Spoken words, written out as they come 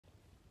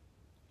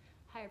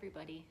Hi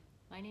everybody,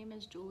 my name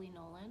is Julie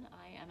Nolan.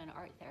 I am an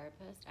art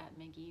therapist at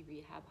Magee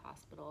Rehab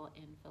Hospital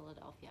in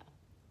Philadelphia.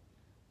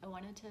 I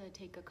wanted to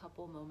take a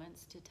couple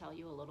moments to tell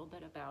you a little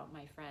bit about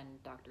my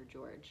friend, Dr.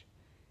 George.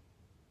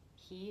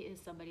 He is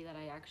somebody that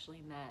I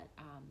actually met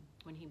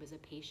when he was a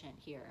patient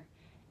here,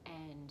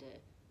 and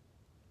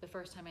the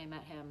first time I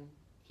met him,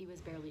 he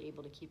was barely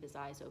able to keep his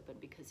eyes open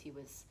because he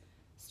was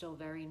still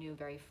very new,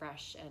 very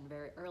fresh, and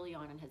very early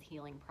on in his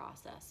healing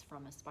process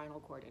from a spinal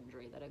cord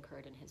injury that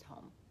occurred in his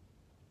home.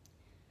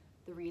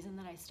 The reason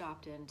that I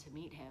stopped in to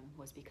meet him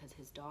was because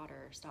his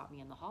daughter stopped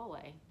me in the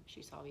hallway.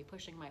 She saw me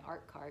pushing my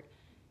art cart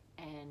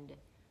and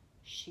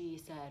she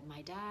said,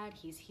 "My dad,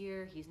 he's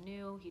here, he's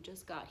new, he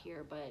just got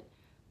here, but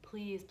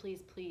please,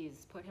 please,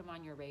 please put him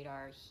on your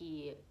radar.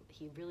 He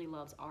really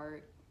loves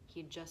art.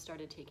 He just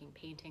started taking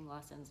painting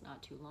lessons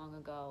not too long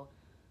ago.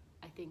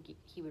 I think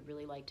he would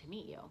really like to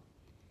meet you."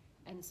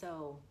 And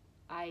so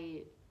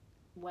I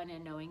went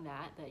in knowing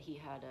that he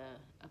had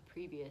a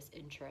previous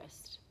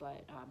interest,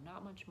 but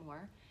not much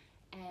more.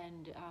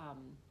 And,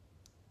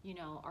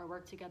 our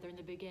work together in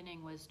the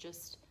beginning was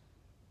just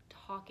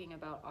talking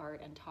about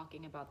art and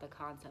talking about the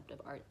concept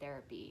of art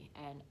therapy.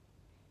 And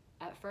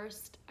at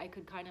first, I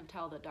could kind of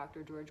tell that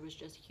Dr. George was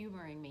just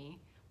humoring me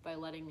by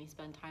letting me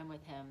spend time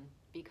with him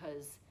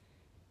because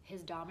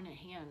his dominant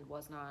hand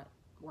was not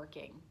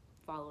working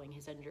following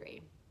his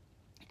injury.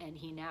 And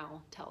he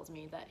now tells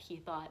me that he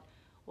thought,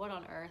 what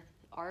on earth,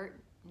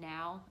 art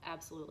now?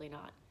 Absolutely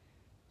not.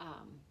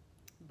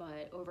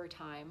 But over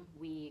time,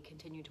 we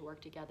continued to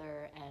work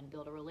together and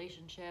build a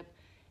relationship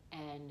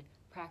and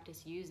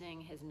practice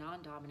using his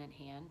non-dominant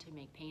hand to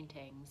make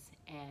paintings.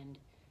 And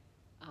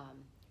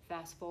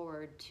fast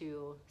forward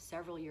to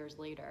several years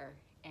later,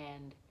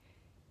 and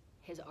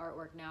his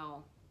artwork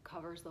now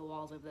covers the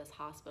walls of this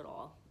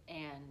hospital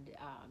and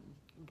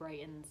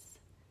brightens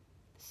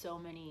so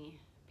many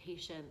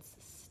patients,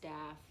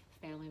 staff,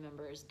 family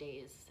members'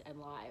 days and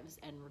lives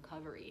and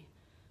recovery.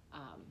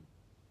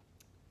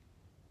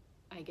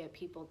 I get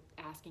people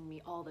asking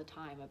me all the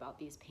time about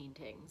these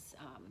paintings,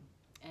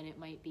 and it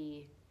might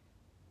be,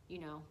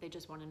 they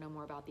just want to know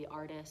more about the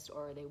artist,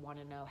 or they want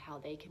to know how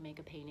they can make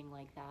a painting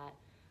like that,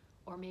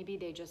 or maybe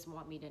they just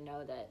want me to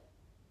know that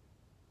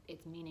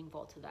it's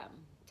meaningful to them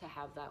to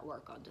have that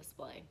work on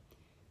display.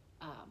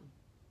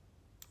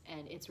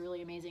 And it's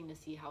really amazing to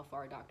see how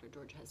far Dr.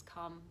 George has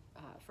come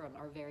from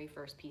our very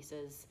first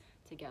pieces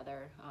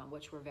together,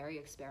 which were very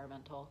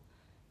experimental,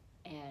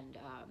 and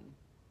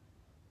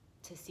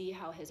to see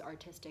how his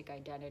artistic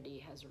identity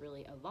has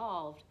really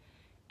evolved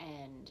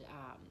and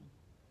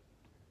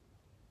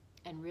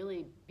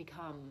really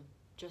become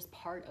just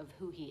part of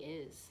who he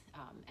is.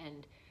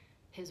 And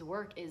his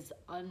work is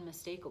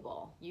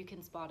unmistakable. You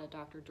can spot a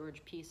Dr.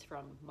 George piece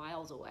from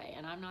miles away,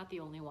 and I'm not the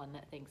only one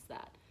that thinks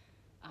that.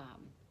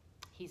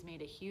 He's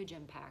made a huge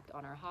impact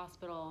on our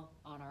hospital,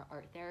 on our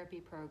art therapy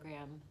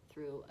program,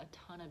 through a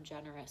ton of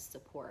generous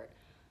support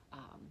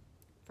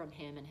from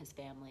him and his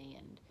family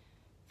and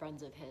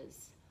friends of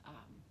his.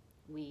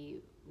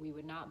 We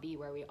would not be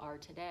where we are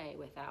today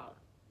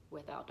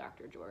without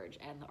Dr. George,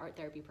 and the art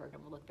therapy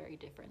program will look very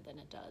different than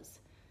it does.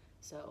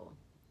 So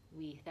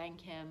we thank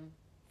him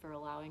for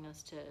allowing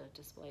us to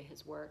display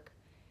his work,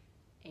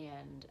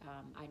 and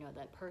I know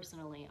that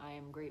personally I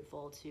am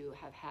grateful to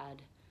have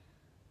had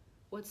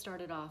what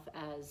started off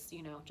as,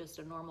 just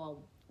a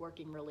normal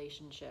working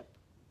relationship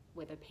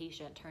with a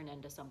patient turn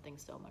into something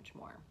so much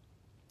more.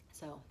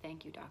 So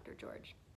thank you, Dr. George.